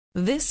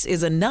This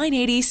is a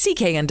 980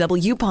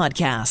 CKNW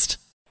podcast.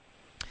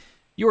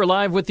 You are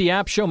live with the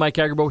App Show. Mike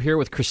Agarbo here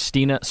with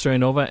Christina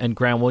Stoyanova and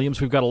Graham Williams.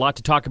 We've got a lot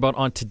to talk about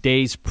on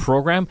today's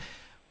program.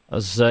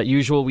 As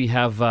usual, we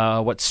have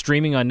what's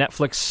streaming on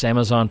Netflix,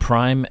 Amazon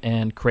Prime,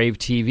 and Crave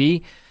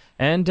TV.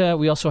 And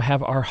we also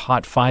have our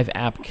Hot 5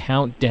 app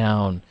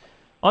countdown.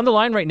 On the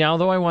line right now,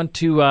 though, I want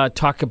to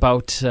talk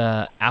about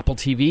Apple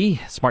TV,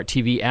 smart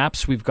TV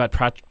apps. We've got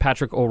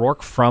Patrick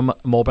O'Rourke from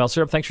Mobile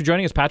Syrup. Thanks for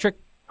joining us, Patrick.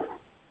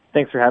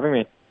 Thanks for having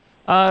me.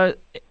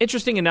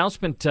 Interesting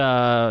announcement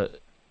a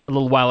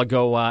little while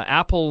ago.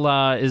 Apple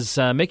is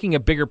making a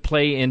bigger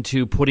play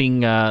into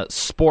putting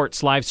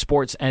sports, live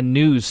sports, and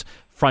news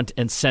front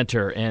and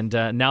center, and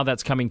now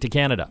that's coming to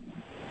Canada.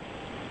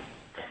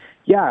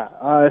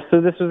 Yeah, so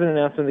this was an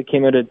announcement that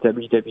came out at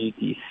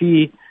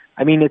WWDC.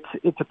 I mean,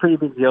 it's a pretty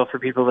big deal for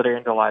people that are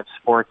into live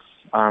sports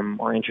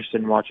or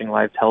interested in watching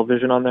live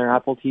television on their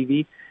Apple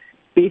TV.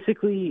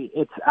 Basically,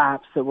 it's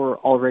apps that were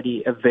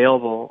already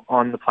available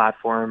on the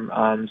platform,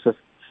 so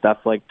stuff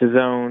like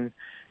DAZN,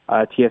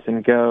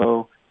 TSN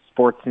Go,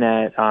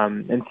 Sportsnet,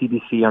 and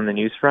CBC on the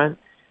news front.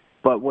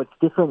 But what's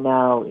different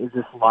now is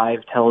this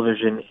live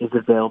television is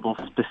available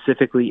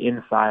specifically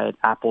inside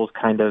Apple's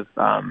kind of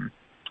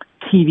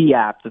TV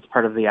app that's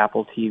part of the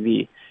Apple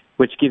TV,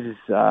 which gives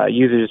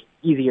users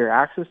easier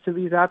access to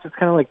these apps. It's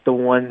kind of like the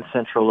one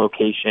central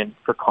location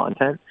for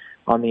content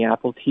on the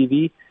Apple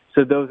TV.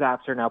 So those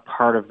apps are now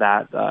part of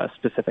that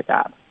specific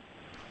app.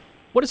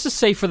 What does this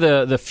say for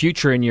the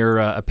future, in your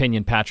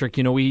opinion, Patrick?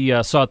 You know,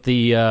 we saw at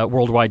the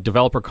Worldwide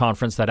Developer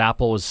Conference that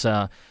Apple was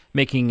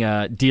making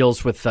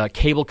deals with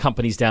cable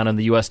companies down in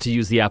the U.S. to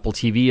use the Apple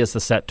TV as the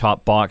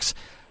set-top box.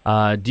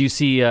 Do you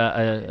see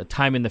a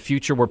time in the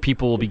future where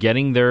people will be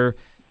getting their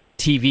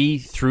TV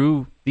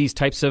through these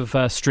types of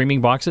streaming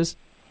boxes?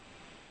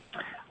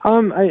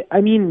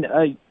 I mean,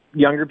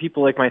 younger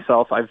people like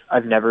myself,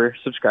 I've never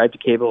subscribed to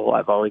cable.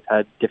 I've always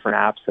had different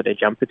apps that I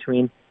jump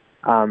between.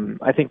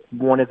 I think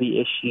one of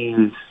the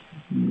issues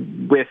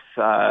with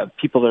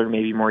people that are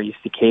maybe more used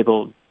to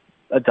cable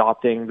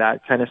adopting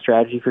that kind of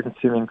strategy for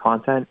consuming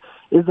content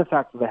is the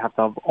fact that they have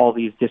to have all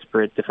these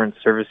disparate different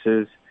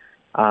services.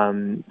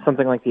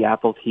 Something like the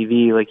Apple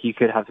TV, like you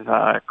could have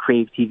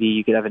Crave TV,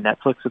 you could have a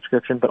Netflix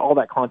subscription, but all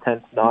that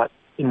content's not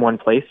in one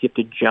place. You have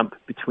to jump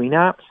between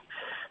apps.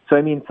 So,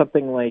 I mean,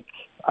 something like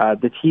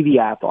the TV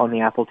app on the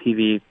Apple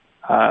TV,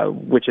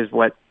 which is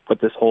what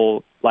this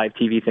whole live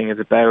TV thing is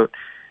about,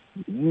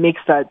 makes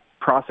that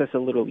process a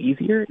little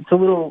easier. It's a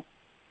little,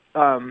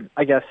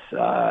 I guess,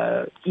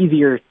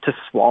 easier to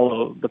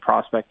swallow the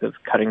prospect of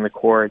cutting the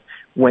cord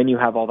when you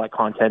have all that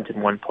content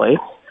in one place.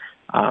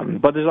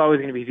 But there's always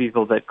going to be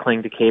people that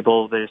cling to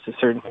cable. There's a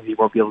certain things you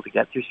won't be able to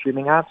get through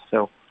streaming apps.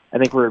 So I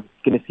think we're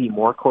going to see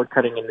more cord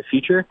cutting in the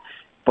future.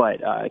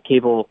 But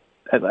cable,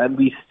 at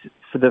least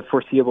for the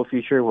foreseeable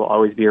future, will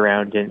always be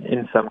around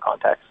in some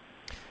context.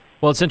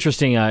 Well, it's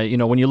interesting,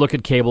 when you look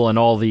at cable and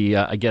all the,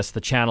 I guess, the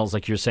channels,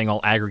 like you're saying,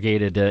 all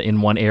aggregated in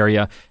one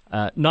area,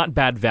 not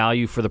bad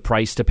value for the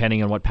price,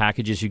 depending on what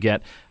packages you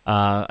get.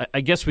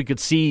 I guess we could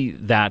see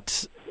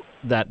that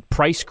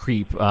price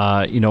creep,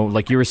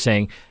 like you were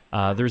saying.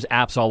 There's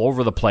apps all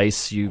over the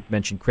place. You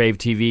mentioned Crave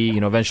TV,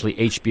 eventually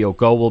HBO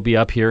Go will be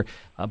up here.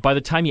 By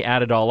the time you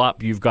add it all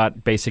up, you've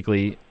got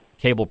basically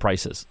cable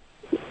prices.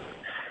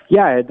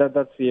 Yeah,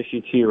 that's the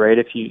issue too, right?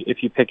 If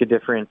you pick a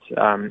different,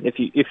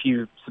 if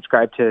you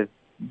subscribe to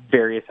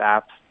various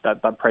apps,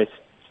 that price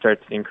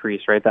starts to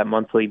increase, right? That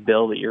monthly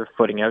bill that you're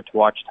footing out to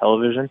watch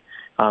television,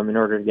 in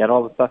order to get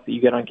all the stuff that you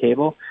get on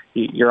cable,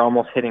 you're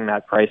almost hitting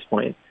that price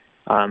point.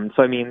 So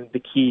I mean, the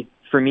key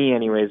for me,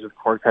 anyways, with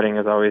cord cutting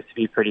is always to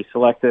be pretty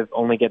selective.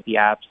 Only get the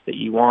apps that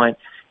you want.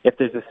 If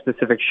there's a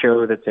specific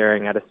show that's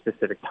airing at a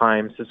specific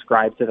time,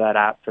 subscribe to that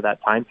app for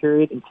that time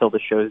period until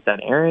the show is done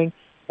airing,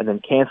 and then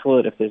cancel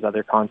it if there's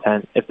other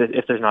content. If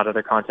there's not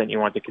other content you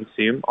want to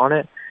consume on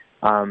it,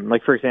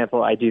 like for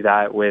example, I do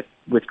that with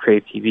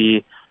Crave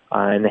TV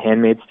and The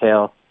Handmaid's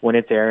Tale. When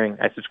it's airing,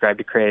 I subscribe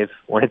to Crave.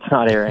 When it's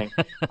not airing,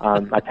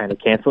 I kind of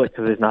cancel it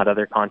because there's not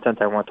other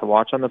content I want to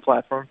watch on the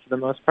platform for the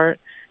most part.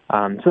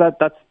 So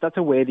that's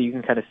a way that you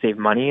can kind of save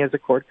money as a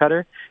cord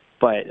cutter.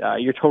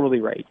 But you're totally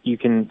right. You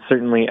can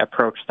certainly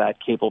approach that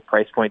cable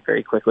price point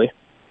very quickly.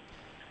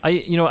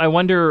 I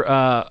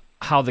wonder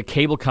how the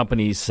cable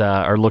companies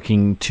are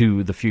looking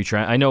to the future.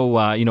 I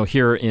know,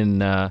 here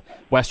in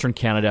Western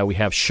Canada, we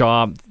have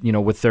Shaw,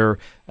 with their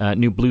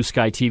new Blue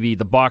Sky TV.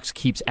 The box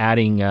keeps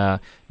adding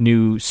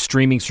new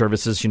streaming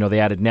services. They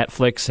added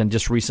Netflix, and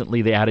just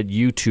recently they added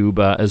YouTube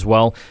as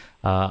well.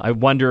 I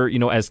wonder,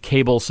 as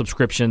cable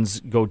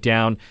subscriptions go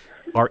down,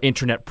 our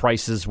internet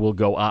prices will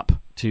go up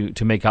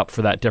to make up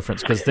for that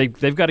difference, because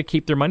they've got to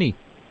keep their money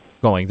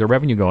going, their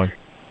revenue going.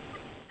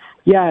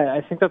 Yeah, I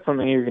think that's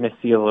something you're going to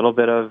see a little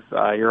bit of.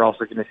 You're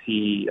also going to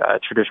see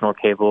traditional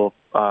cable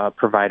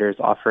providers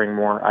offering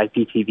more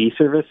IPTV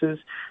services,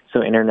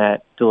 so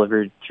internet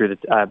delivered through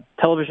the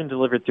television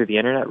delivered through the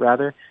internet,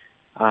 rather.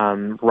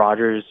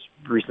 Rogers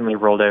recently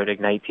rolled out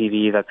Ignite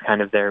TV. That's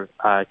kind of their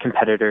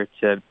competitor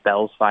to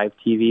Bell's 5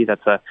 TV.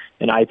 That's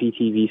an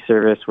IPTV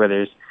service where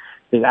there's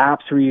there's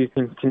apps where you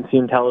can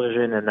consume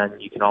television, and then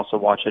you can also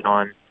watch it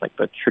on like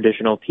the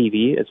traditional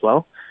TV as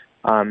well.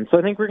 So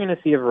I think we're going to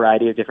see a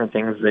variety of different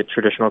things that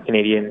traditional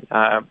Canadian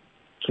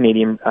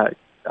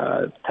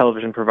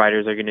television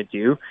providers are going to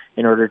do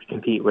in order to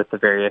compete with the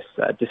various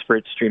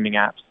disparate streaming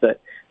apps that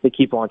they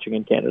keep launching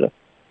in Canada.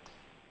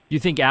 Do you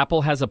think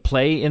Apple has a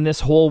play in this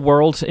whole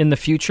world in the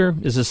future?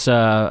 Is this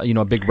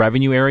a big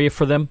revenue area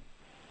for them?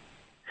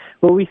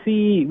 Well, we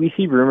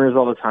see rumors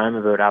all the time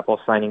about Apple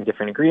signing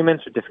different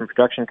agreements with different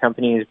production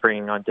companies,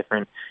 bringing on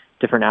different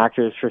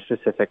actors for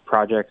specific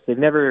projects. They've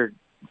never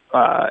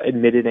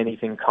admitted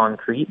anything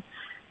concrete.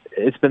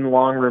 It's been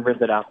long rumored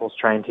that Apple's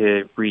trying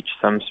to reach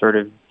some sort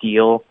of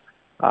deal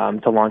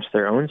to launch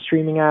their own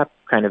streaming app,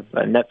 kind of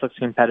a Netflix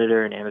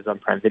competitor, an Amazon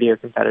Prime Video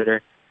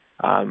competitor.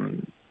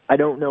 I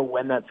don't know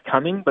when that's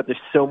coming, but there's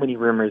so many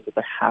rumors that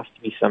there has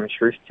to be some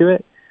truth to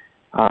it.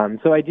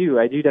 So I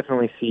do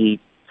definitely see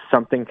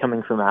something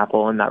coming from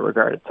Apple in that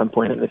regard at some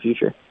point in the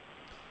future.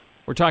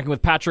 We're talking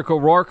with Patrick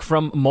O'Rourke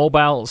from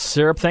Mobile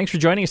Syrup. Thanks for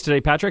joining us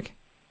today, Patrick.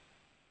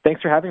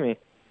 Thanks for having me.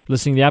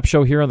 Listening to the App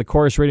Show here on the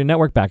Corus Radio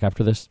Network. Back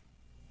after this.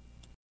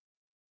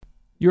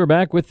 You're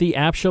back with the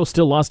App Show.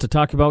 Still lots to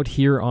talk about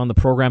here on the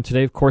program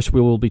today. Of course,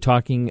 we will be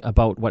talking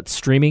about what's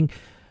streaming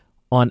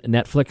on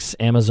Netflix,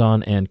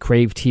 Amazon, and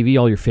Crave TV,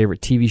 all your favorite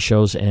TV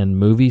shows and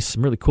movies.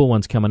 Some really cool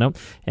ones coming up.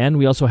 And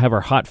we also have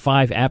our Hot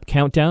 5 app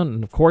countdown,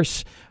 and of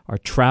course, our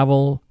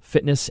travel,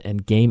 fitness,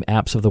 and game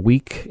apps of the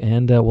week.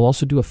 And we'll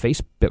also do a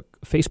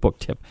Facebook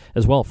tip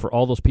as well for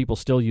all those people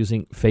still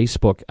using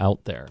Facebook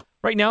out there.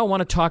 Right now, I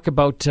want to talk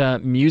about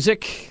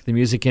music, the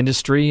music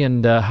industry,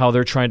 and how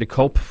they're trying to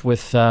cope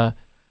with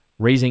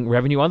raising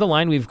revenue. On the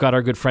line, we've got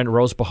our good friend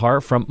Rose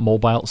Behar from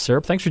Mobile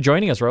Syrup. Thanks for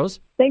joining us,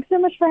 Rose. Thanks so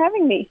much for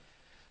having me.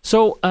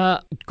 So,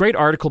 great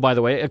article, by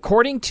the way.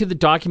 According to the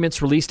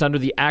documents released under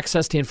the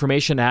Access to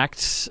Information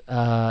Act,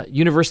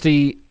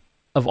 University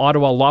of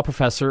Ottawa law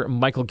professor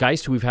Michael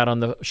Geist, who we've had on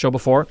the show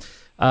before,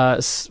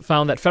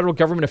 found that federal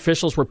government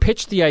officials were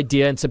pitched the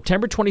idea in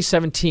September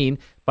 2017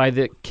 by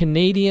the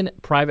Canadian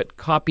Private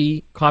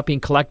Copying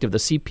Collective, the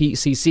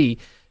CPCC,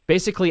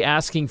 basically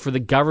asking for the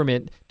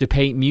government to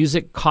pay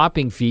music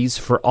copying fees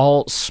for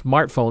all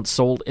smartphones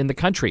sold in the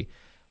country.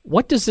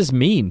 What does this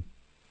mean?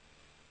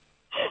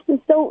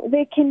 So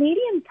the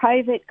Canadian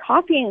Private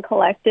Copying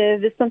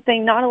Collective is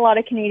something not a lot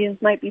of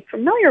Canadians might be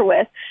familiar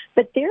with,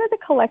 but they're the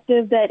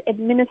collective that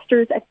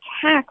administers a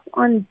tax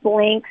on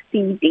blank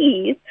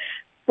CDs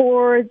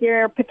for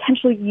their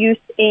potential use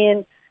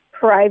in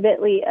private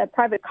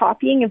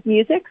copying of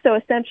music. So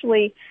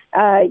essentially,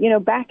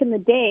 back in the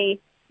day,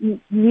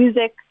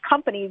 music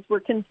companies were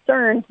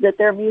concerned that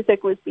their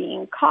music was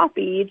being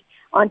copied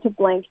onto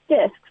blank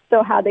discs.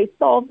 So how they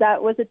solved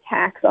that was a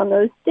tax on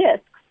those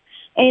discs.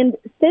 And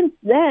since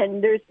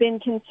then, there's been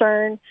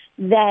concern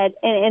that,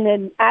 and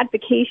an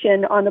advocacy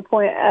on the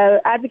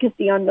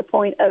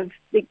point of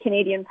the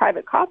Canadian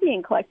Private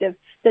Copying Collective,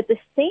 that the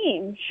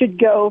same should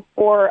go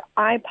for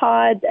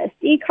iPods,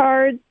 SD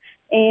cards,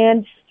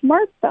 and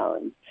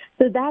smartphones.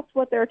 So that's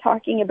what they're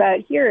talking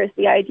about here, is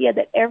the idea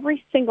that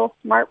every single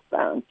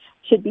smartphone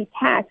should be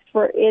taxed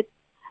for its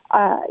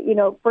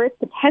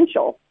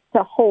potential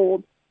to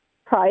hold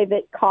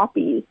private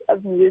copies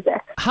of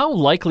music. How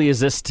likely is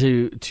this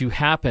to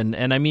happen?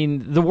 And I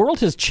mean, the world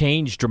has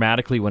changed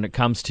dramatically when it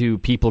comes to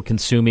people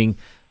consuming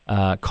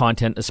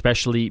content,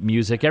 especially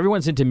music.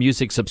 Everyone's into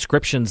music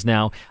subscriptions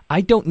now. I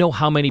don't know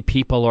how many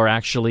people are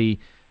actually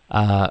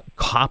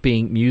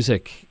copying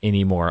music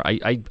anymore.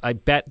 I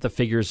bet the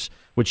figures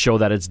would show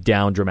that it's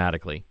down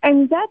dramatically.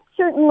 And that's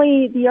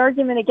certainly the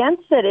argument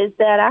against it, is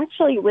that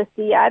actually with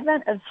the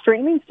advent of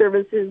streaming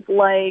services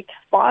like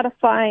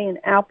Spotify and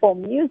Apple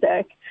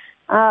Music,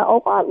 a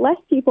lot less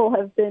people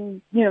have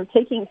been,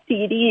 taking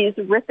CDs,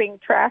 ripping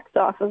tracks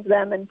off of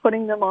them and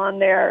putting them on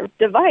their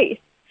device.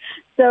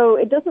 So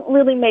it doesn't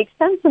really make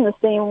sense in the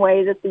same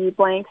way that the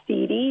blank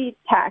CD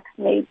tax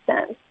made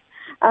sense.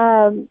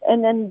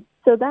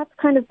 So that's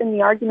kind of been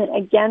the argument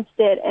against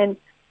it.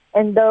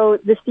 And though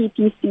the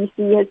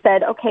CPCC has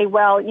said, okay,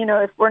 well,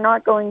 if we're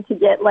not going to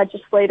get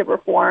legislative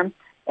reform,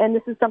 and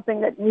this is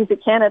something that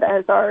Music Canada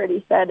has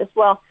already said as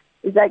well,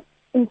 is that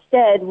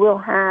instead we'll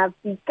have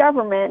the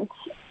government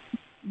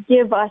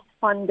give us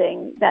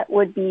funding that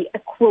would be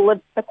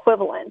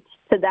equivalent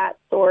to that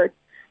sort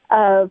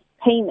of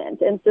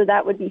payment. And so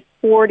that would be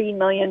 $40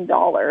 million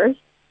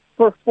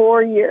for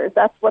 4 years.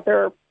 That's what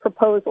their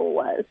proposal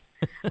was.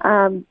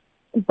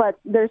 But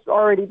there's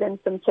already been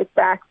some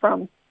kickback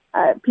from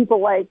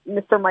people like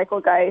Mr.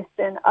 Michael Geist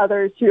and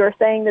others who are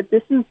saying that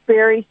this is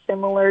very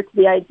similar to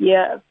the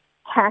idea of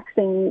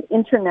taxing the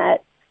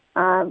Internet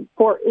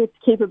for its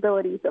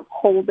capabilities of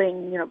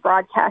holding,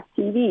 broadcast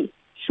TV.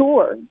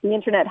 Sure, the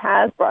Internet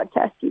has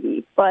broadcast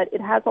TV, but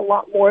it has a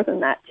lot more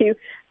than that, too.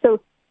 So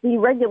the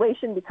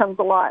regulation becomes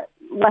a lot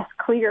less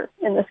clear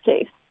in this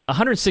case.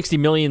 $160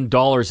 million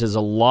is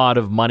a lot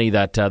of money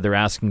that they're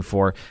asking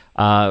for.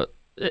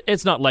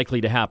 It's not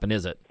likely to happen,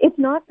 is it? It's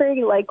not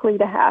very likely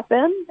to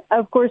happen.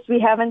 Of course, we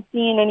haven't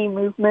seen any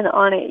movement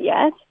on it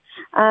yet.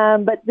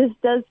 But this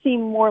does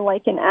seem more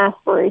like an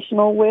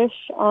aspirational wish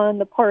on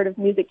the part of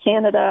Music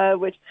Canada,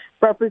 which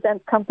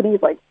represents companies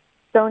like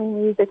Sony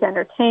Music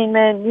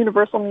Entertainment,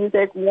 Universal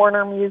Music,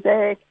 Warner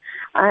Music,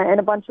 and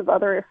a bunch of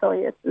other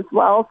affiliates as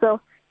well.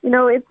 So,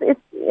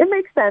 it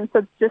makes sense.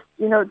 It's just,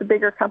 the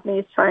bigger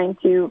companies trying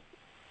to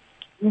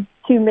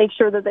make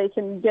sure that they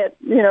can get,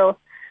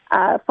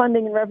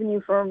 funding and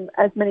revenue from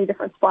as many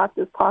different spots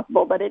as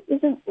possible, but it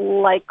isn't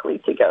likely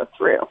to go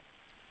through.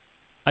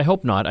 I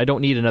hope not. I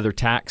don't need another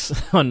tax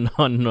on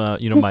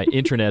my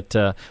internet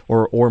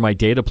or my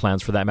data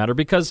plans for that matter,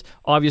 because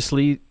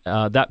obviously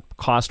that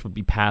cost would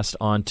be passed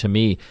on to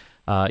me.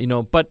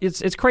 But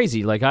it's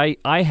crazy. Like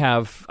I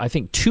have, I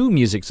think, 2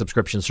 music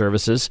subscription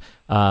services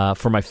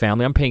for my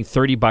family. I'm paying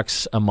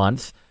 $30 a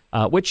month,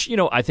 which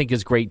I think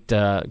is great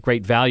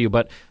value.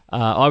 But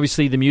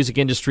obviously, the music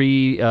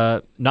industry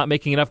not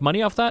making enough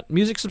money off that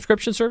music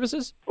subscription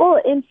services. Well,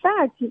 in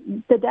fact,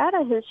 the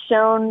data has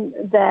shown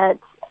that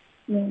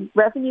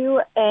revenue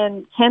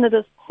and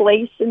Canada's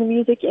place in the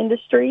music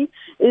industry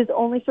is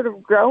only sort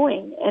of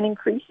growing and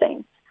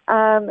increasing.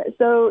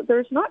 So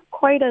there's not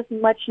quite as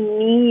much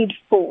need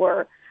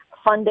for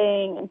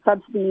funding and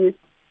subsidies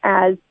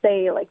as,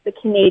 say, like the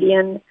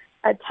Canadian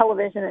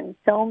television and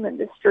film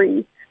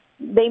industry.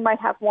 They might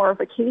have more of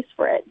a case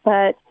for it.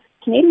 But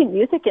Canadian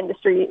music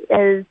industry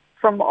is,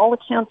 from all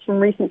accounts from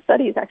recent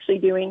studies, actually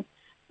doing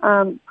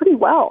pretty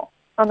well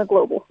on the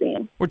global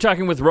scene. We're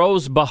talking with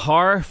Rose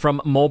Behar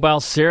from Mobile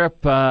Syrup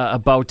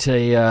about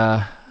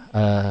a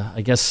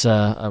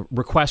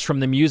request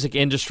from the music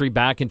industry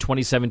back in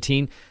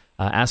 2017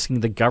 asking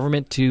the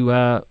government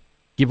to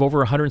give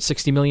over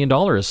 $160 million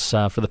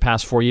for the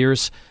past 4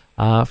 years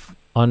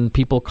on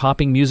people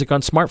copying music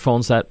on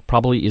smartphones. That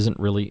probably isn't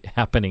really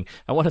happening.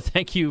 I want to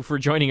thank you for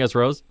joining us,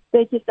 Rose.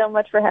 Thank you so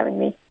much for having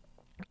me.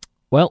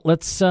 Well,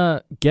 let's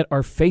get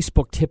our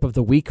Facebook tip of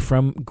the week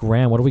from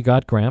Graham. What do we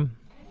got, Graham?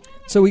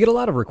 So we get a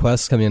lot of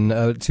requests come in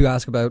to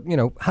ask about,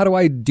 how do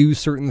I do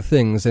certain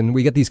things? And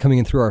we get these coming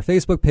in through our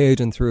Facebook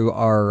page and through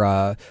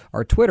our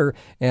Twitter.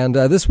 And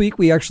this week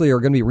we actually are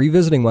going to be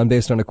revisiting one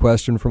based on a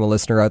question from a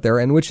listener out there,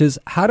 and which is,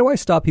 how do I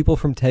stop people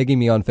from tagging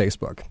me on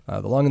Facebook?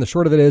 The long and the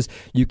short of it is,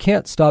 you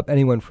can't stop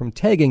anyone from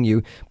tagging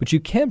you, but you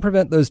can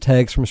prevent those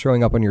tags from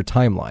showing up on your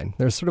timeline.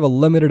 There's sort of a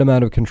limited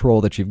amount of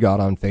control that you've got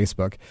on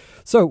Facebook.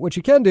 So what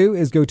you can do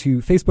is go to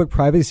Facebook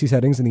privacy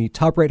settings in the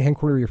top right-hand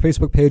corner of your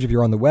Facebook page if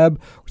you're on the web.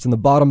 It's in the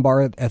bottom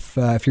bar if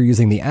you're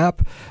using the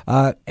app.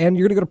 And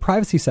you're going to go to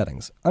privacy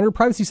settings. Under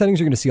privacy settings,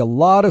 you're going to see a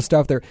lot of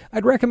stuff there.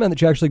 I'd recommend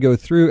that you actually go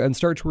through and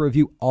start to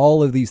review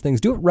all of these things.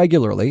 Do it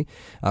regularly.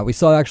 We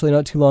saw actually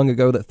not too long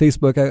ago that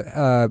Facebook,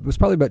 it was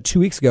probably about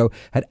 2 weeks ago,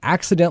 had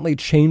accidentally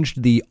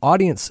changed the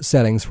audience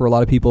settings for a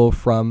lot of people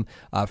from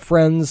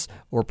friends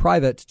or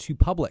private to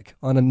public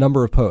on a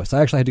number of posts.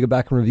 I actually had to go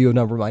back and review a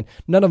number of mine.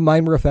 None of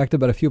mine were affected,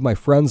 but a few of my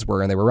friends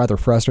were, and they were rather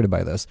frustrated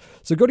by this.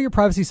 So go to your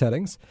privacy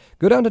settings,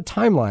 go down to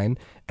timeline,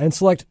 and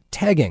select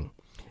tagging.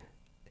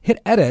 Hit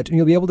edit, and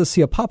you'll be able to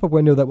see a pop-up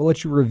window that will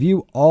let you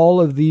review all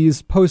of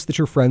these posts that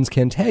your friends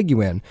can tag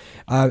you in.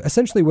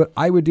 Essentially, what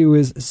I would do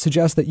is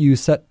suggest that you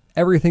set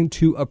everything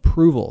to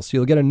approval. So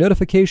you'll get a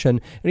notification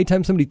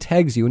anytime somebody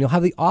tags you, and you'll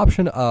have the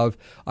option of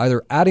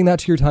either adding that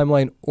to your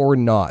timeline or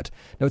not.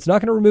 Now, it's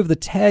not going to remove the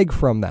tag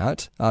from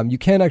that. You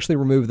can actually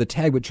remove the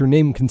tag, but your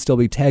name can still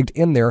be tagged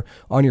in there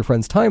on your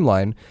friend's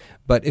timeline.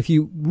 But if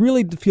you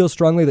really feel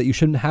strongly that you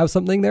shouldn't have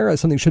something there,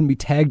 something shouldn't be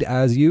tagged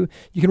as you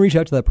can reach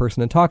out to that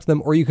person and talk to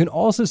them, or you can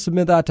also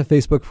submit that to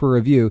Facebook for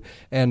review,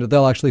 and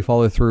they'll actually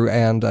follow through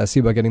and see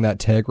about getting that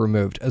tag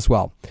removed as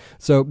well.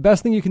 So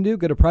best thing you can do,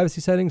 go to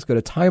privacy settings, go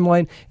to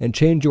timeline, and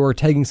change your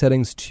tagging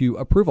settings to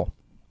approval.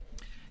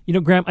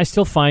 Graham, I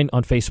still find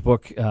on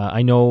Facebook,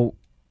 I know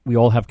we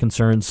all have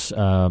concerns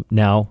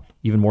now,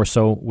 even more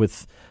so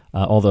with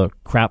all the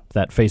crap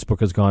that Facebook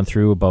has gone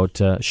through about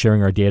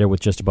sharing our data with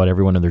just about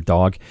everyone and their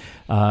dog.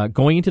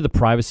 Going into the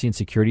privacy and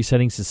security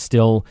settings is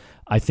still,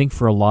 I think,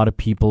 for a lot of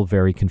people,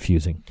 very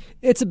confusing.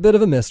 It's a bit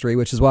of a mystery,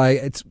 which is why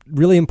it's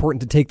really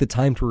important to take the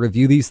time to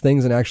review these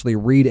things and actually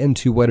read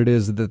into what it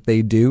is that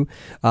they do.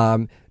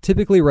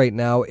 Typically right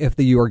now, if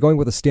you are going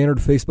with a standard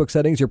Facebook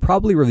settings, you're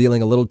probably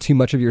revealing a little too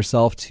much of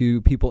yourself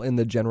to people in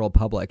the general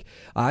public.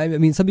 I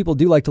mean, some people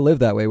do like to live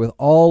that way with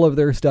all of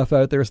their stuff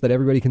out there so that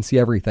everybody can see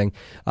everything.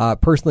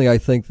 Personally, I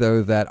think,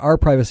 though, that our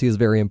privacy is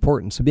very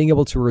important. So being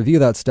able to review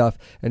that stuff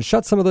and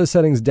shut some of those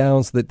settings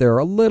down so that they're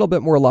a little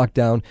bit more locked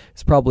down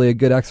is probably a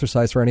good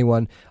exercise for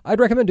anyone. I'd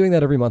recommend doing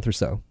that every month or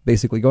so.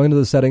 Basically, go into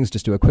those settings,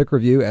 just do a quick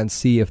review and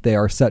see if they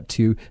are set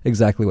to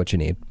exactly what you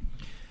need.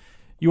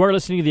 You are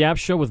listening to The App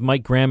Show with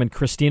Mike Graham and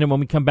Christina.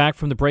 When we come back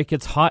from the break,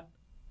 it's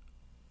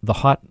the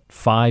Hot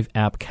 5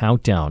 app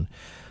countdown.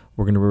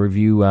 We're going to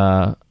review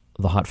the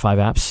Hot 5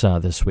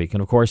 apps this week.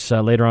 And, of course,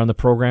 later on in the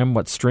program,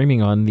 what's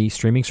streaming on the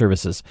streaming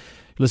services.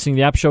 You're listening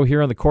to The App Show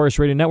here on the Chorus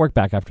Radio Network.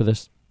 Back after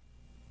this.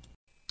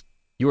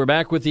 You are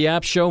back with The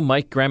App Show.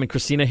 Mike Graham and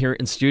Christina here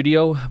in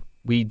studio.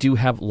 We do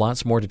have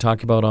lots more to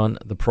talk about on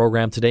the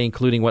program today,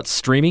 including what's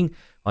streaming.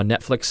 on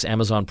Netflix,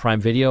 Amazon Prime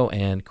Video,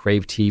 and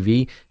Crave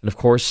TV. And, of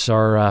course,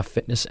 our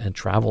fitness and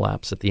travel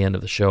apps at the end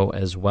of the show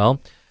as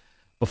well.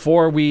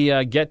 Before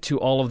we get to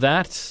all of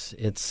that,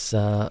 it's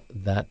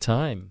that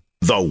time.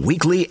 The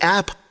Weekly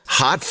App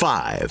Hot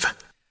 5.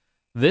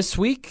 This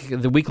week,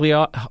 the weekly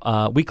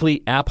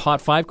app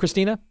Hot 5,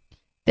 Christina?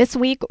 This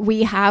week,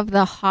 we have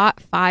the Hot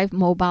 5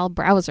 mobile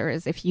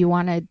browsers. If you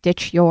want to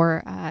ditch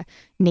your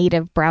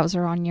native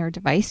browser on your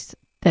device,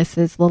 this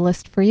is the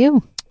list for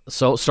you.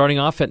 So starting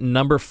off at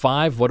number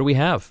 5, what do we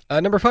have?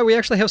 Number 5, we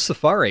actually have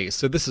Safari.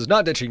 So this is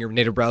not ditching your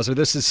native browser.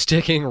 This is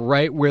sticking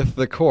right with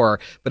the core.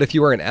 But if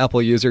you are an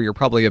Apple user, you're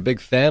probably a big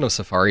fan of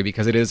Safari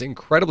because it is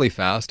incredibly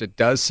fast. It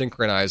does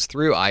synchronize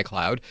through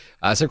iCloud.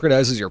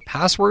 Synchronizes your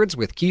passwords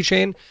with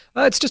Keychain.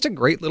 It's just a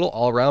great little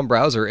all-around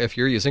browser if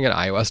you're using an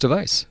iOS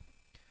device.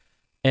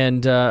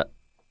 And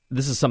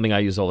this is something I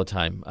use all the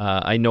time.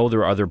 I know there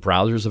are other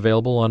browsers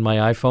available on my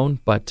iPhone,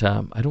 but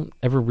I don't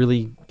ever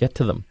really get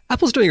to them.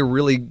 Apple's doing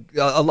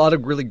a lot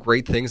of really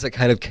great things that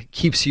kind of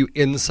keeps you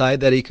inside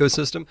that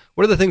ecosystem.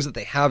 One of the things that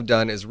they have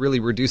done is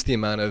really reduce the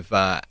amount of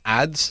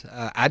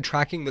ad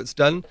tracking that's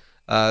done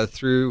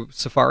through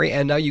Safari,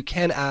 and now you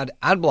can add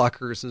ad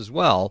blockers as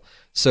well,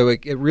 so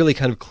it really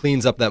kind of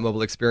cleans up that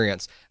mobile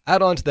experience.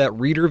 Add on to that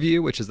Reader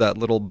View, which is that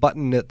little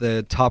button at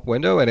the top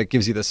window, and it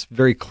gives you this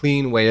very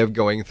clean way of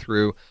going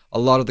through a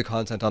lot of the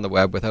content on the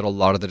web without a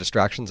lot of the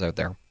distractions out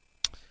there.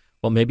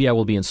 Well, maybe I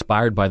will be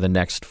inspired by the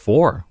next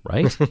 4,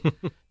 right?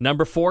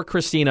 Number 4,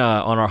 Christina,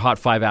 on our Hot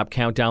 5 app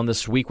countdown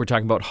this week, we're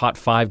talking about Hot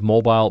 5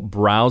 mobile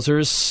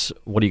browsers.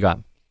 What do you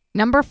got?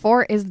 Number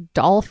 4 is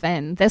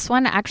Dolphin. This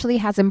one actually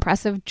has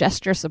impressive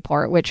gesture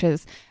support, which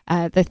is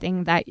the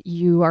thing that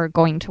you are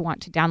going to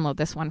want to download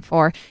this one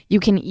for. You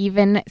can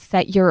even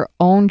set your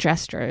own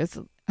gestures,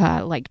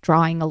 like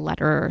drawing a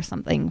letter or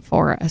something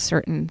for a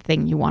certain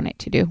thing you want it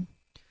to do.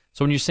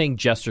 So when you're saying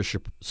gesture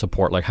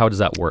support, like how does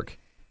that work?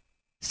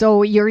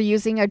 So you're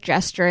using a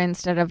gesture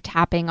instead of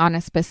tapping on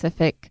a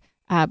specific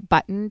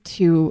button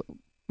to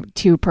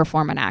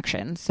perform an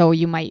action. So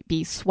you might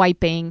be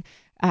swiping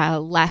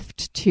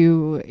left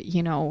to,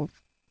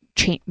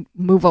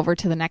 move over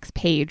to the next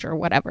page or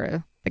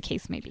whatever the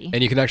case may be.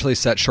 And you can actually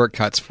set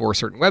shortcuts for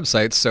certain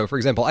websites. So, for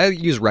example, I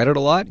use Reddit a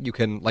lot. You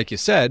can, like you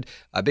said,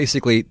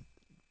 basically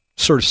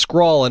sort of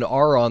scroll an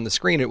R on the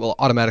screen. It will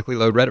automatically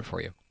load Reddit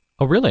for you.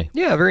 Oh, really?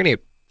 Yeah, very neat.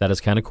 That is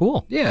kind of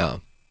cool. Yeah.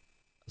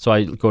 So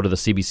I go to the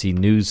CBC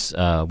News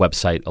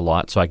website a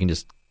lot, so I can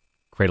just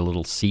create a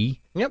little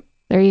C. Yep.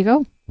 There you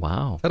go.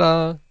 Wow.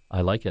 Ta-da.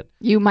 I like it.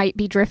 You might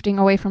be drifting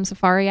away from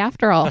Safari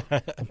after all.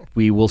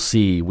 We will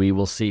see. We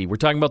will see. We're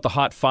talking about the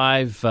Hot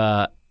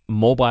 5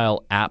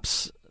 mobile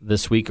apps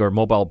this week, or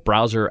mobile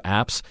browser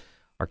apps.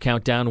 Our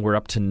countdown, we're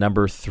up to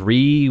number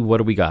 3. What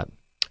do we got?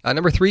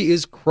 Number 3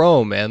 is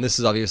Chrome, and this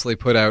is obviously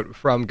put out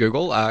from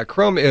Google.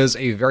 Chrome is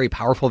a very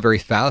powerful, very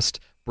fast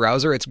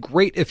browser. It's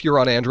great if you're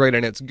on Android,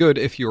 and it's good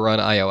if you're on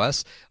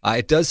iOS.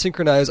 It does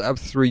synchronize up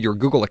through your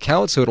Google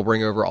account, so it'll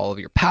bring over all of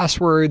your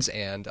passwords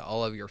and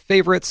all of your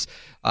favorites.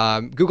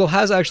 Google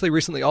has actually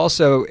recently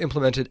also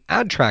implemented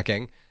ad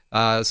tracking.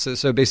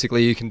 So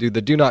basically, you can do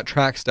the do not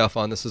track stuff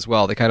on this as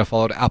well. They kind of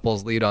followed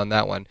Apple's lead on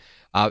that one.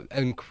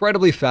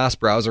 Incredibly fast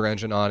browser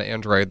engine on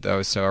Android,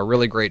 though, so a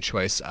really great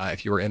choice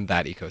if you were in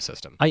that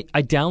ecosystem.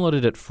 I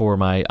downloaded it for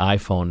my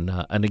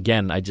iPhone, and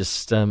again, I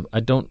just I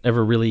don't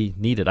ever really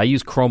need it. I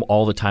use Chrome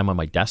all the time on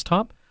my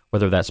desktop,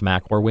 whether that's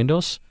Mac or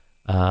Windows.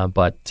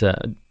 But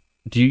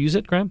do you use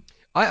it, Graham?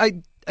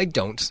 I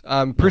don't.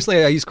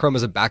 Personally, I use Chrome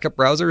as a backup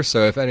browser,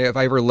 so if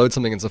I ever load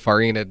something in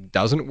Safari and it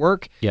doesn't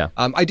work, yeah.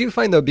 I do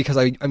find, though, because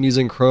I'm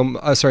using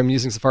I'm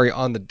using Safari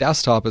on the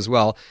desktop as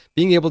well,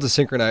 being able to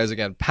synchronize,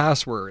 again,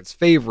 passwords,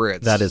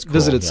 favorites, that is cool,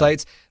 visited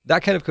sites,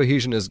 that kind of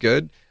cohesion is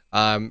good.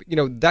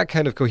 That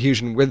kind of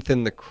cohesion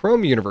within the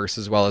Chrome universe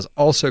as well is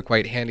also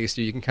quite handy,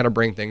 so you can kind of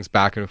bring things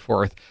back and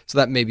forth, so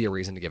that may be a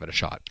reason to give it a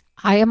shot.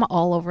 I am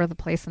all over the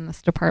place in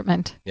this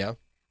department. Yeah.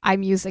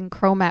 I'm using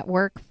Chrome at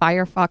work,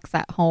 Firefox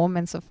at home,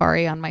 and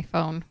Safari on my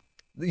phone.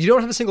 You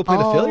don't have a single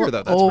point of failure,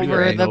 though. That's pretty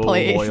great. The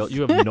place.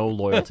 You have no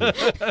loyalty.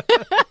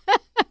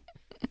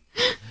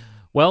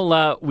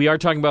 Well, we are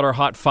talking about our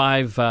Hot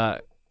 5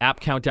 app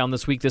countdown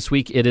this week. This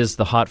week, it is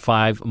the Hot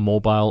 5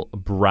 mobile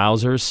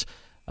browsers.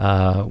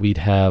 We'd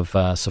have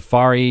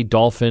Safari,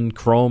 Dolphin,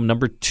 Chrome.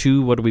 Number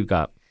 2, what do we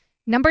got?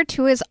 Number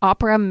 2 is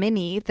Opera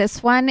Mini.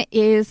 This one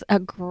is a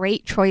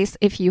great choice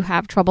if you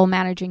have trouble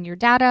managing your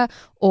data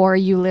or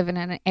you live in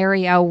an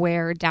area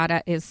where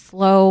data is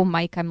slow.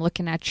 Mike, I'm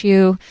looking at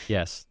you.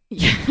 Yes.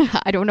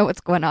 I don't know what's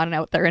going on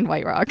out there in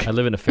White Rock. I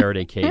live in a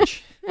Faraday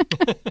cage.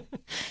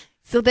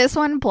 So this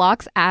one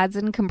blocks ads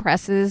and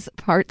compresses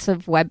parts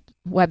of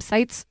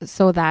websites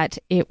so that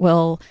it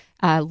will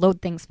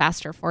load things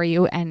faster for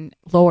you and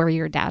lower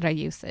your data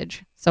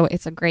usage. So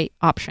it's a great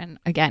option,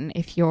 again,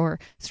 if you're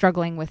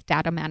struggling with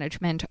data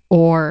management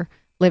or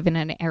live in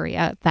an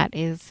area that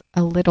is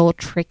a little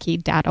tricky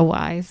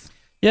data-wise.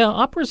 Yeah,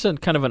 Opera's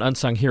kind of an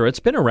unsung hero. It's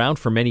been around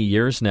for many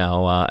years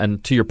now.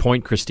 And to your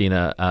point,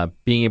 Christina,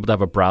 being able to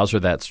have a browser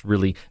that's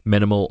really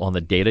minimal on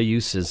the data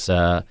use is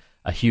a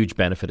huge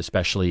benefit,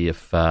 especially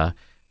if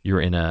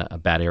you're in a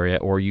bad area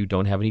or you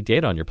don't have any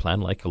data on your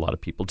plan, like a lot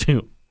of people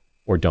do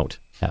or don't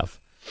have.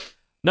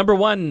 Number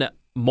 1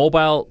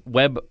 mobile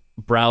web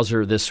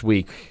browser this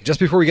week. Just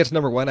before we get to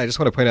number 1, I just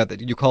want to point out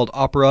that you called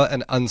Opera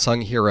an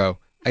unsung hero.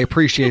 I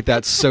appreciate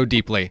that so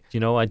deeply. You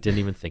know, I didn't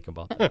even think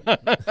about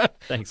that.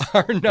 Thanks.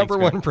 Our number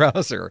 1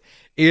 browser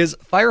is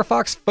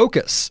Firefox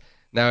Focus.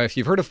 Now, if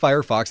you've heard of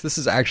Firefox, this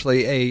is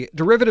actually a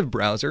derivative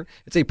browser.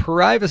 It's a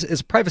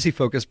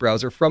privacy-focused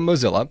browser from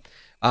Mozilla.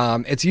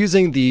 It's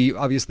using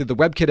obviously the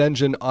WebKit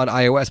engine on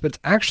iOS, but it's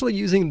actually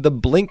using the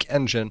Blink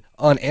engine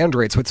on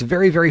Android, so it's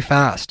very, very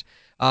fast.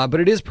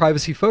 But it is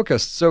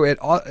privacy-focused, so it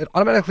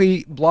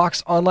automatically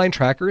blocks online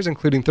trackers,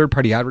 including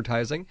third-party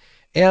advertising,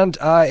 and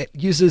it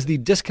uses the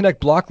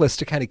disconnect block list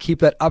to kind of keep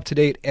that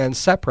up-to-date and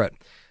separate.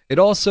 It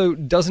also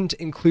doesn't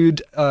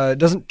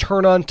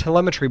turn on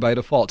telemetry by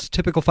default.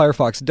 Typical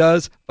Firefox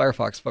does,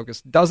 Firefox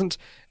Focus doesn't,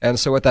 and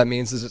so what that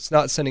means is it's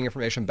not sending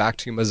information back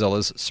to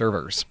Mozilla's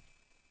servers.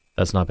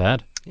 That's not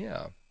bad.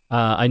 Yeah.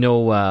 I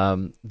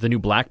know the new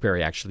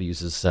BlackBerry actually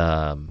uses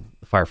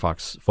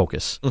Firefox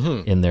Focus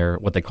in their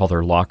what they call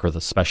their lock, or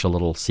the special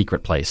little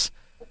secret place.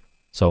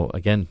 So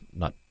again,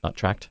 not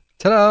tracked.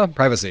 Ta-da!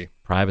 Privacy.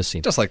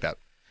 Just like that.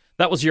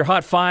 That was your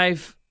Hot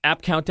 5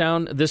 app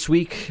countdown this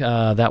week.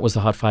 That was the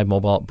Hot 5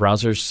 mobile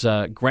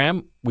browsers.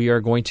 Graham, we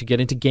are going to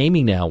get into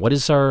gaming now. What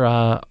is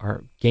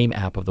our game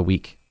app of the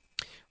week?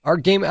 Our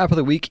game app of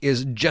the week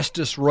is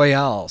Justice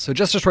Royale. So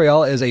Justice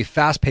Royale is a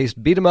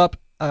fast-paced beat-em-up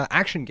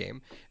action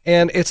game,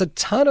 and it's a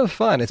ton of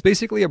fun. It's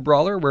basically a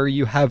brawler where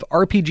you have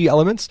RPG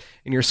elements,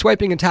 and you're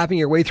swiping and tapping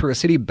your way through a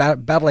city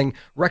battling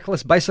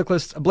reckless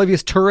bicyclists,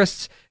 oblivious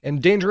tourists,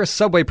 and dangerous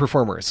subway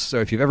performers. So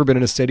if you've ever been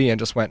in a city and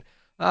just went,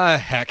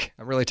 heck,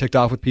 I'm really ticked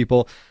off with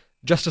people,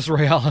 Justice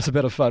Royale is a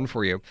bit of fun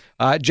for you.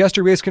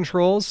 Gesture-based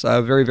controls,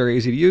 very, very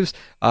easy to use.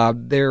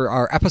 There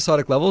are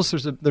episodic levels.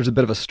 There's a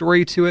bit of a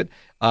story to it.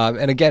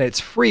 And again, it's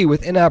free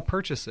with in-app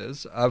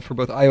purchases for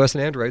both iOS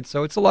and Android.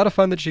 So it's a lot of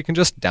fun that you can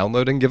just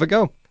download and give a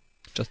go.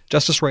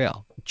 Justice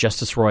Royale.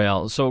 Justice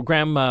Royale. So,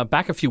 Graham,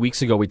 back a few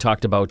weeks ago, we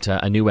talked about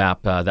a new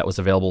app that was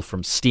available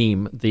from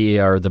Steam. They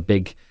are the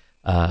big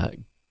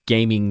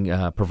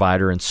gaming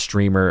provider and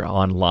streamer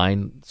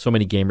online. So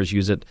many gamers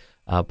use it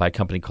by a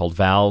company called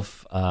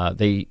Valve.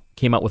 They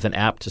came out with an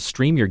app to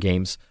stream your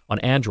games on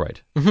Android,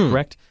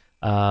 correct?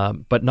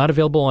 But not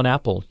available on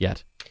Apple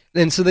yet.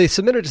 And so they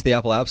submitted it to the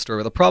Apple App Store.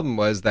 But the problem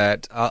was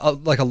that,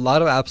 like a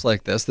lot of apps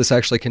like this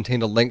actually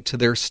contained a link to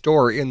their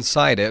store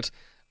inside it,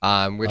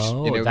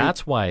 which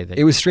that's why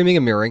it was streaming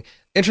and mirroring.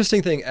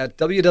 Interesting thing, at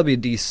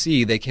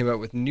WWDC, they came out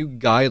with new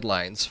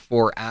guidelines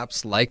for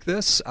apps like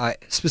this,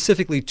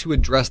 specifically to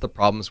address the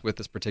problems with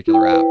this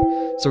particular app.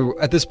 So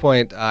at this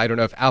point, I don't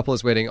know if Apple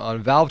is waiting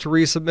on Valve to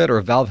resubmit, or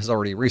if Valve has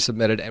already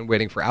resubmitted and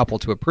waiting for Apple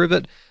to approve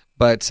it.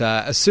 But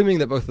assuming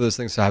that both of those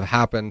things have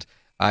happened,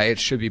 it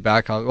should be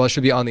it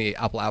should be on the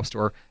Apple App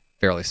Store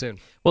fairly soon.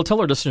 Well, tell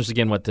our listeners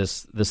again what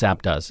this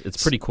app does.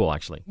 It's pretty cool,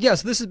 actually. Yeah,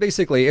 so this is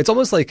basically, it's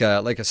almost like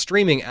a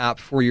streaming app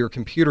for your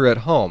computer at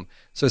home.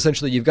 So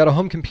essentially, you've got a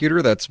home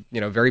computer that's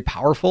very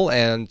powerful,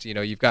 and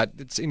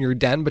it's in your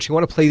den, but you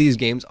want to play these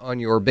games on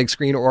your big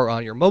screen or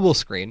on your mobile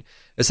screen.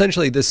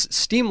 Essentially, this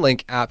Steam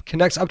Link app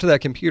connects up to that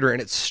computer,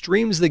 and it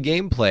streams the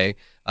gameplay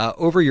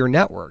over your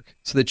network,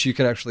 so that you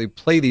can actually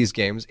play these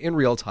games in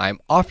real time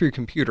off your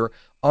computer,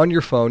 on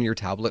your phone, your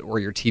tablet, or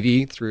your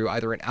TV through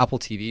either an Apple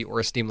TV or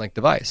a Steam Link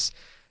device.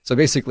 So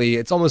basically,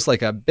 it's almost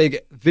like a big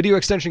video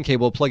extension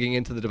cable plugging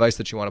into the device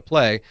that you want to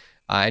play,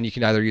 and you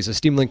can either use a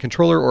Steam Link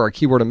controller or a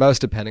keyboard and mouse,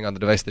 depending on the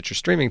device that you're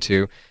streaming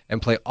to,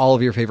 and play all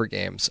of your favorite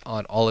games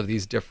on all of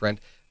these different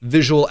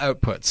visual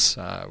outputs,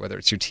 whether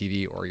it's your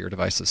TV or your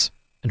devices.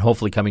 And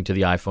hopefully coming to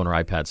the iPhone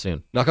or iPad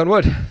soon. Knock on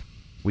wood.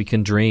 We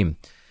can dream.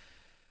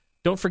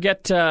 Don't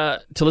forget to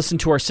listen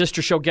to our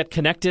sister show, Get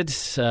Connected,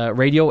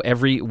 radio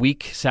every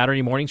week,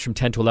 Saturday mornings from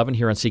 10 to 11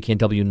 here on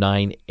CKNW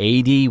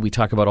 980. We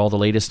talk about all the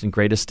latest and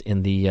greatest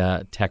in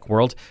the tech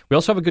world. We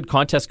also have a good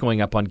contest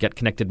going up on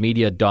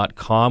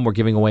getconnectedmedia.com. We're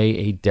giving away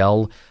a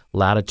Dell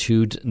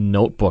Latitude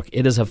notebook.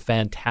 It is a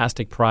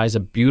fantastic prize, a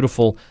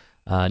beautiful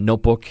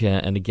notebook,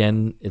 and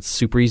again, it's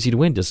super easy to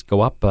win. Just go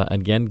up,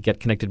 again,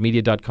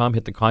 getconnectedmedia.com,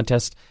 hit the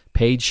contest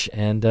page,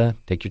 and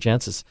take your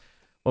chances.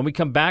 When we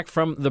come back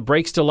from the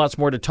break, still lots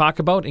more to talk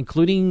about,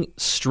 including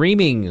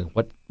streaming,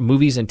 what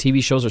movies and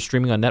TV shows are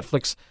streaming on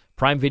Netflix,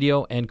 Prime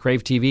Video, and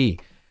Crave TV.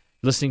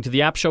 Listening to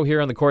The App Show here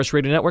on the Corus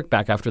Radio Network.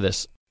 Back after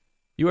this.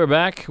 You are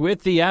back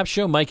with The App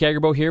Show. Mike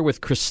Agerbo here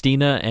with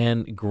Christina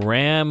and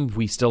Graham.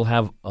 We still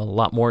have a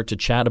lot more to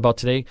chat about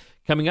today.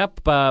 Coming up,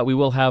 we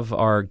will have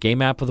our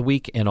game app of the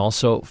week and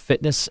also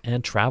fitness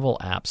and travel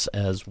apps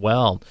as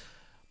well.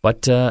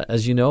 But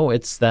as you know,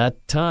 it's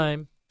that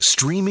time.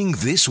 Streaming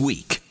this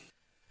week.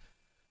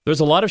 There's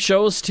a lot of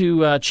shows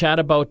to chat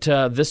about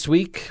this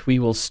week. We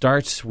will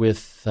start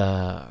with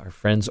our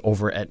friends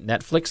over at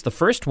Netflix. The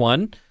first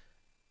one,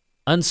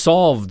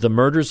 Unsolved, the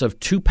murders of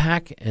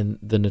Tupac and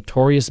the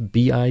Notorious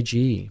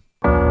B.I.G.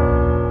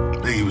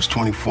 He was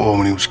 24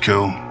 when he was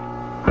killed.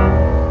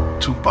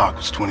 Tupac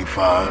was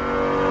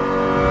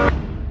 25.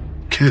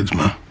 Kids,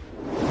 man.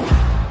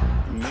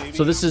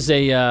 So this is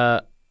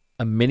a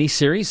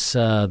mini-series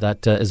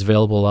that is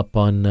available up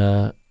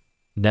on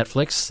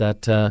Netflix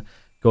that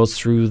goes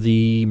through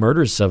the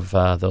murders of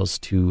those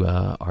two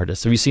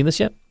artists. Have you seen this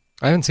yet?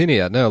 I haven't seen it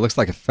yet. No, it looks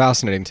like a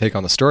fascinating take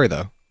on the story,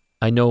 though.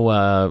 I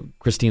know,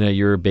 Christina,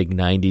 you're a big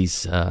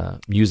 90s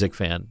music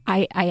fan.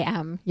 I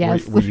am,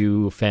 yes. Were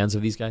you fans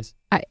of these guys?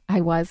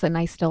 I was, and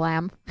I still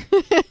am.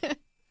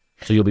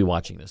 So you'll be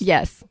watching this?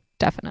 Yes,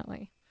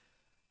 definitely.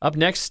 Up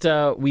next,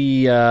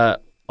 we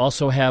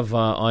also have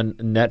on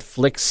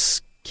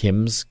Netflix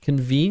Kim's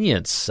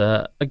Convenience,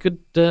 a good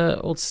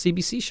old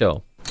CBC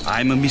show.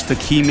 I'm a Mr.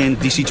 Kim and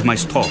this is my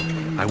store.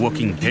 I'm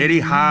working very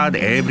hard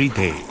every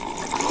day.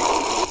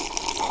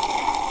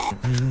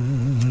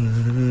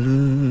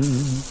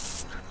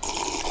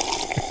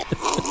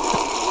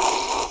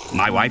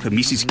 My wife,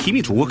 Mrs. Kim,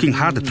 is working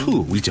hard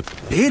too with a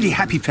very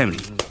happy family.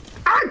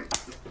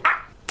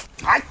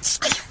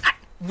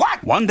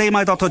 What? One day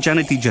my daughter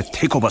Janet is to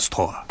take over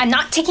store. I'm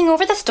not taking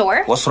over the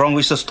store. What's wrong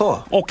with the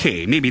store?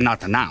 Okay, maybe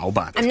not now,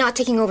 but... I'm not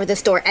taking over the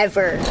store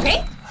ever,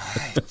 okay?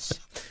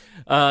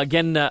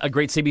 Again, a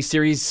great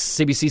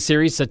CBC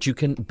series that you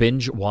can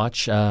binge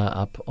watch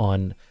up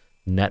on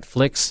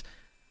Netflix.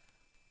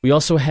 We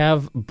also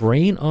have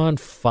Brain on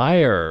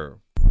Fire.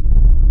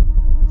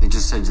 They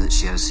just said that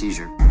she had a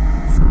seizure.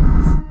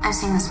 I've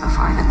seen this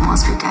before with Wall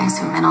Street guys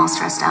who've been all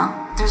stressed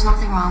out. There's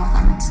nothing wrong with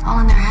them. It's all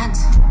in their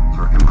heads.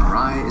 Her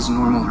MRI is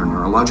normal. Her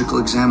neurological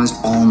exam is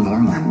all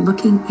normal. I'm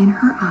looking in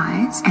her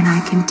eyes, and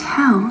I can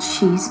tell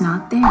she's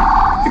not there.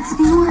 It's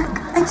New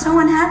York. I'm so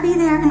unhappy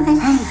there, and I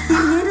can't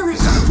handle it.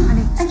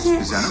 I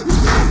can't.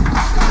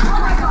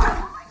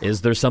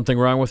 Is there something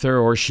wrong with her,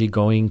 or is she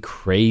going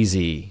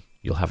crazy?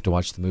 You'll have to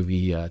watch the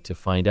movie to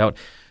find out.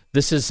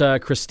 This is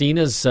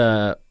Christina's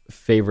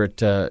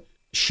favorite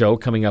show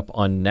coming up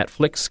on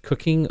Netflix,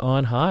 Cooking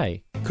on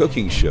High.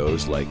 Cooking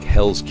shows like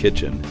Hell's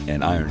Kitchen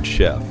and Iron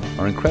Chef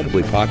are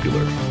incredibly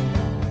popular.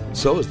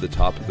 So is the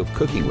topic of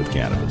cooking with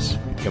cannabis.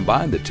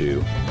 Combine the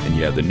two, and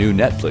you have the new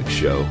Netflix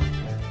show,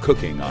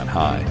 Cooking on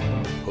High.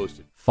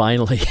 Hosted.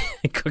 Finally,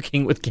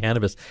 cooking with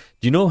cannabis.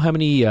 Do you know how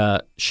many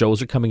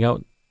shows are coming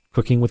out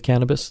cooking with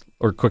cannabis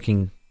or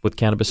cooking with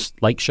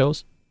cannabis-like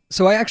shows?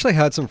 So I actually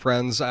had some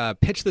friends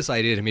pitch this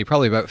idea to me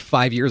probably about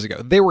 5 years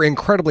ago. They were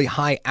incredibly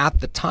high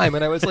at the time,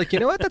 and I was like, you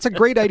know what? That's a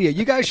great idea.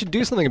 You guys should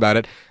do something about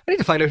it. I need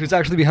to find out who's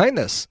actually behind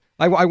this.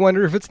 I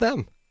wonder if it's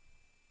them.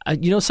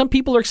 Some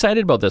people are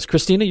excited about this.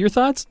 Christina, your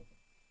thoughts?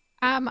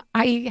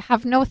 I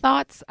have no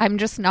thoughts. I'm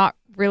just not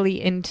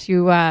really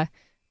into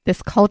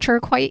this culture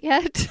quite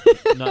yet.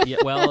 Not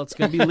yet. Well, it's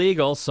going to be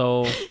legal,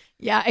 so...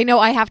 Yeah, I know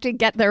I have to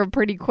get there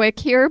pretty quick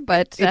here,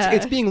 but...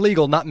 It's being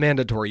legal, not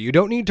mandatory. You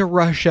don't need to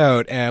rush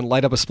out and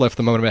light up a spliff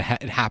the moment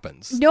it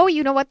happens. No,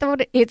 you know what, though?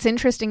 It's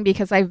interesting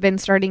because I've been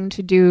starting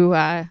to do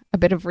a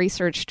bit of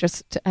research,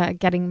 just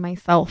getting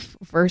myself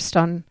versed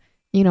on,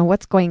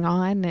 what's going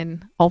on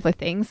and all the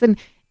things. And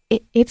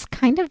it's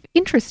kind of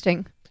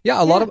interesting.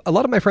 Yeah, a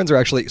lot of my friends are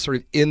actually sort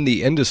of in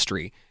the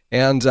industry.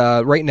 And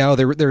right now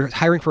they're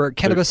hiring for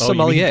cannabis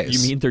sommeliers.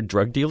 You mean they're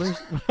drug dealers?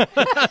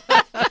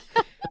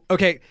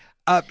 Okay.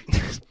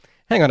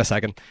 Hang on a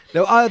second.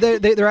 No,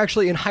 they're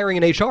actually in hiring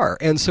in HR.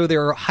 And so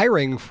they're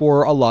hiring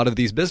for a lot of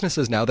these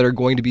businesses now that are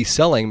going to be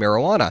selling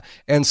marijuana.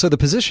 And so the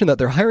position that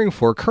they're hiring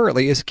for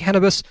currently is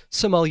cannabis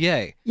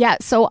sommelier. Yeah,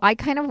 so I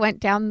kind of went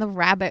down the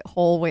rabbit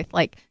hole with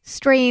like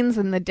strains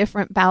and the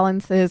different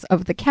balances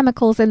of the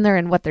chemicals in there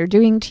and what they're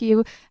doing to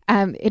you.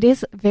 It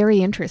is very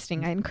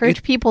interesting. I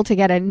encourage people to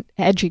get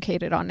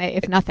educated on it,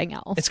 if nothing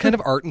else. It's kind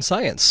of art and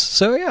science.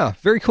 So yeah,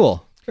 very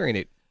cool. Very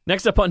neat.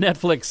 Next up on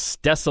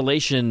Netflix,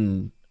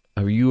 Desolation.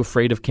 Are you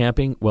afraid of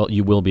camping? Well,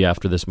 you will be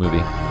after this movie.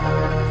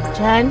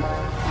 Jen?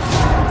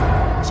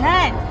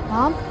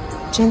 Mom?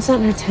 Jen's not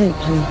in her tent,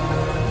 honey.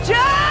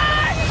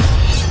 Jen!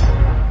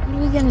 What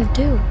are we gonna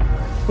do?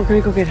 We're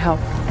gonna go get help.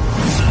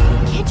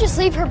 You can't just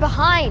leave her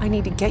behind. I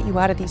need to get you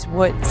out of these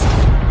woods.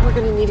 We're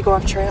gonna need to go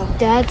off trail.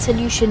 Dad said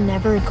you should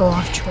never go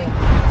off trail.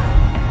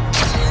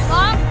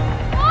 Mom?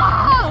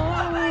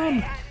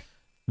 Mom!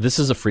 This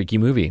is a freaky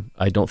movie.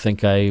 I don't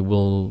think I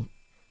will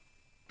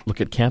look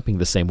at camping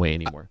the same way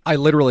anymore. I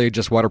literally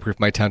just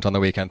waterproofed my tent on the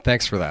weekend.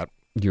 Thanks for that.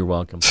 You're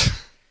welcome.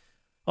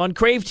 On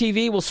Crave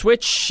TV, we'll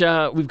switch.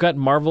 We've got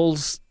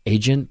Marvel's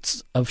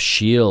Agents of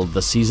S.H.I.E.L.D.,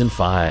 the season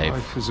 5.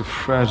 Life is a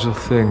fragile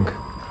thing.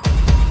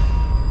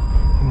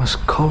 You must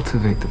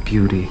cultivate the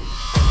beauty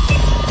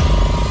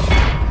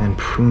and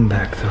prune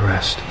back the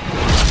rest.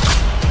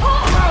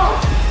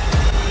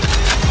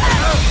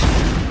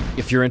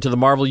 If you're into the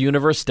Marvel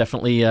Universe,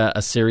 definitely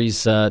a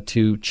series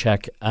to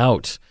check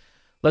out.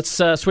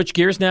 Let's switch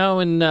gears now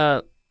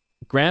and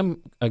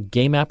Graham, a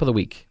game app of the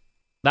week.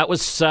 That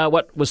was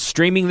what was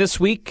streaming this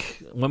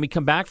week. When we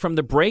come back from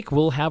the break,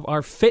 we'll have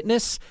our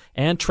fitness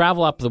and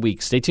travel app of the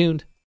week. Stay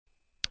tuned.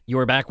 You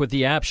are back with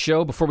the App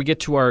Show. Before we get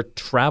to our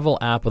travel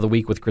app of the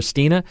week with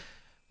Christina,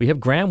 we have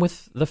Graham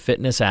with the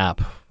fitness app.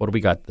 What do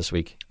we got this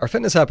week? Our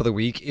fitness app of the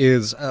week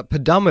is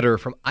Pedometer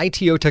from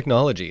ITO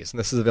Technologies, and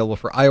this is available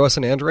for iOS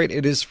and Android.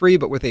 It is free,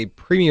 but with a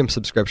premium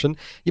subscription.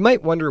 You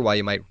might wonder why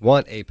you might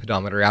want a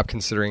Pedometer app,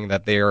 considering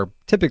that they are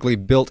typically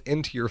built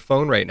into your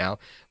phone right now.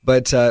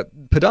 But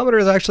Pedometer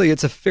is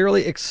it's a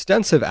fairly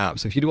extensive app,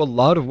 so if you do a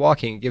lot of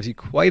walking, it gives you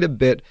quite a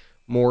bit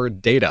more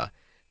data.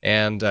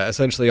 And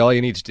essentially all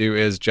you need to do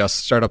is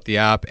just start up the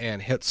app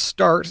and hit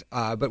start.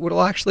 But what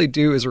it'll actually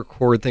do is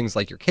record things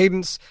like your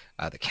cadence,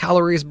 the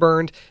calories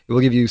burned. It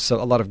will give you a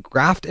lot of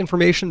graphed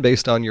information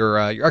based on your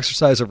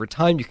exercise over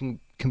time. You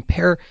can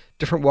compare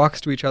different walks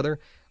to each other.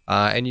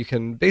 And you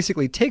can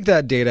basically take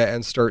that data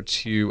and start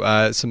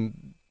to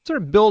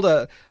build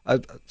a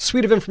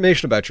suite of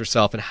information about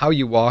yourself and how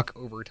you walk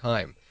over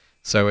time.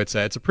 So it's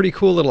a pretty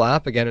cool little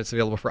app. Again, it's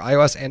available for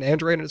iOS and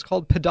Android, and it's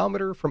called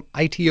Pedometer from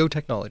ITO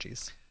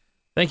Technologies.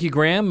 Thank you,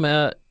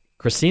 Graham.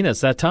 Christina,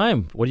 it's that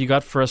time. What do you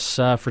got for us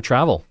for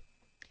travel?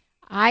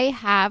 I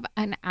have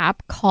an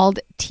app called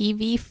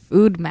TV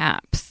Food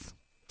Maps.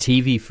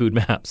 TV Food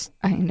Maps.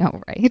 I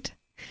know, right?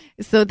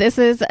 So this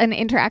is an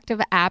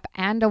interactive app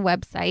and a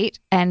website,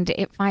 and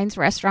it finds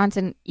restaurants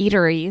and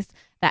eateries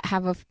that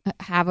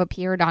have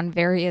appeared on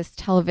various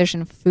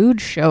television food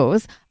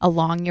shows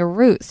along your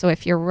route. So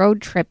if you're road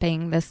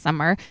tripping this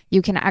summer,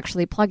 you can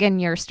actually plug in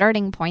your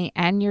starting point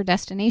and your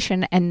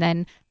destination and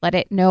then let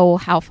it know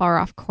how far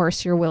off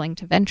course you're willing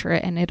to venture,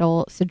 and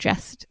it'll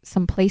suggest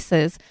some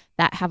places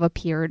that have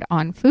appeared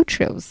on food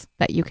shows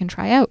that you can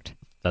try out.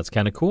 That's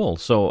kind of cool.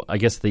 So I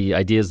guess the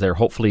idea is there,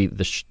 hopefully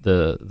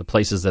the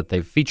places that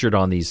they've featured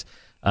on these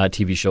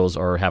TV shows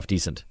are half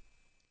decent.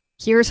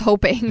 Here's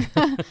hoping.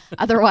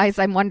 Otherwise,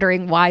 I'm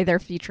wondering why they're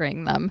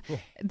featuring them.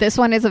 This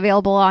one is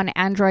available on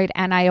Android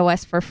and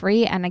iOS for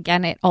free. And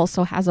again, it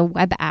also has a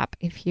web app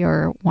if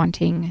you're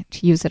wanting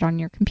to use it on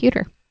your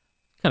computer.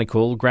 Kind of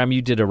cool. Graham,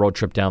 you did a road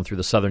trip down through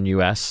the southern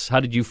U.S.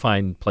 How did you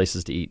find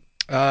places to eat?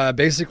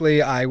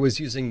 Basically, I was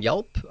using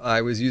Yelp.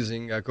 I was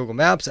using Google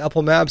Maps,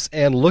 Apple Maps,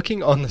 and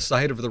looking on the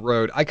side of the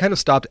road. I kind of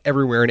stopped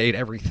everywhere and ate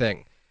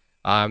everything.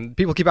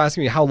 People keep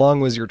asking me, how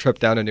long was your trip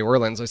down to New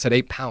Orleans? I said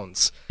 8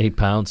 pounds. 8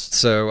 pounds.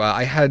 So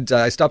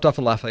I stopped off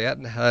in Lafayette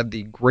and had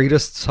the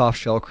greatest soft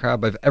shell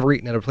crab I've ever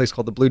eaten at a place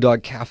called the Blue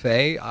Dog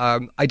Cafe.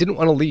 I didn't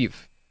want to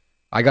leave.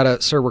 I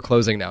got sir, we're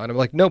closing now. And I'm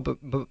like, no,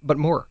 but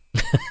more.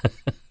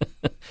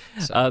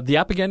 The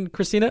app again,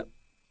 Christina?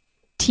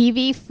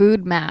 TV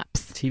Food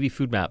Maps. TV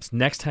Food Maps.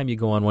 Next time you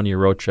go on one of your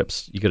road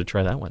trips, you got to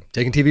try that one.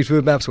 Taking TV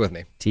Food Maps with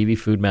me. TV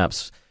Food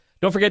Maps.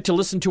 Don't forget to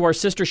listen to our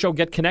sister show,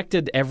 Get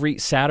Connected, every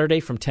Saturday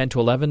from 10 to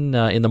 11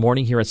 in the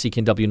morning here at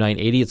CKNW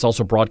 980. It's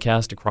also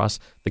broadcast across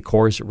the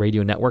Corus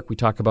Radio Network. We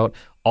talk about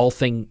all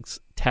things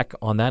tech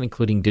on that,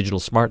 including digital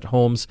smart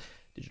homes,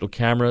 digital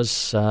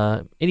cameras,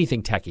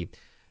 anything techie.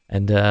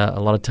 And a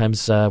lot of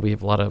times we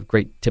have a lot of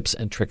great tips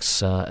and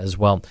tricks as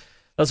well.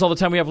 That's all the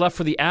time we have left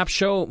for the App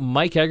Show.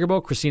 Mike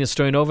Agerbo, Christina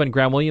Stoyanova, and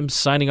Graham Williams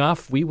signing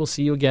off. We will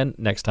see you again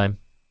next time.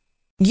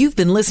 You've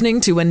been listening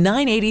to a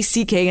 980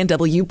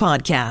 CKNW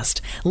podcast.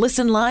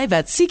 Listen live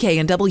at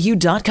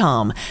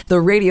cknw.com,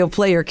 the Radio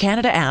Player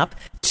Canada app,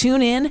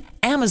 tune in,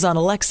 Amazon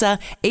Alexa,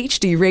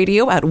 HD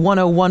Radio at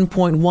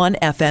 101.1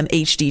 FM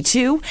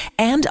HD2,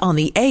 and on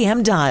the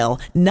AM dial,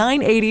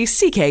 980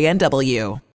 CKNW.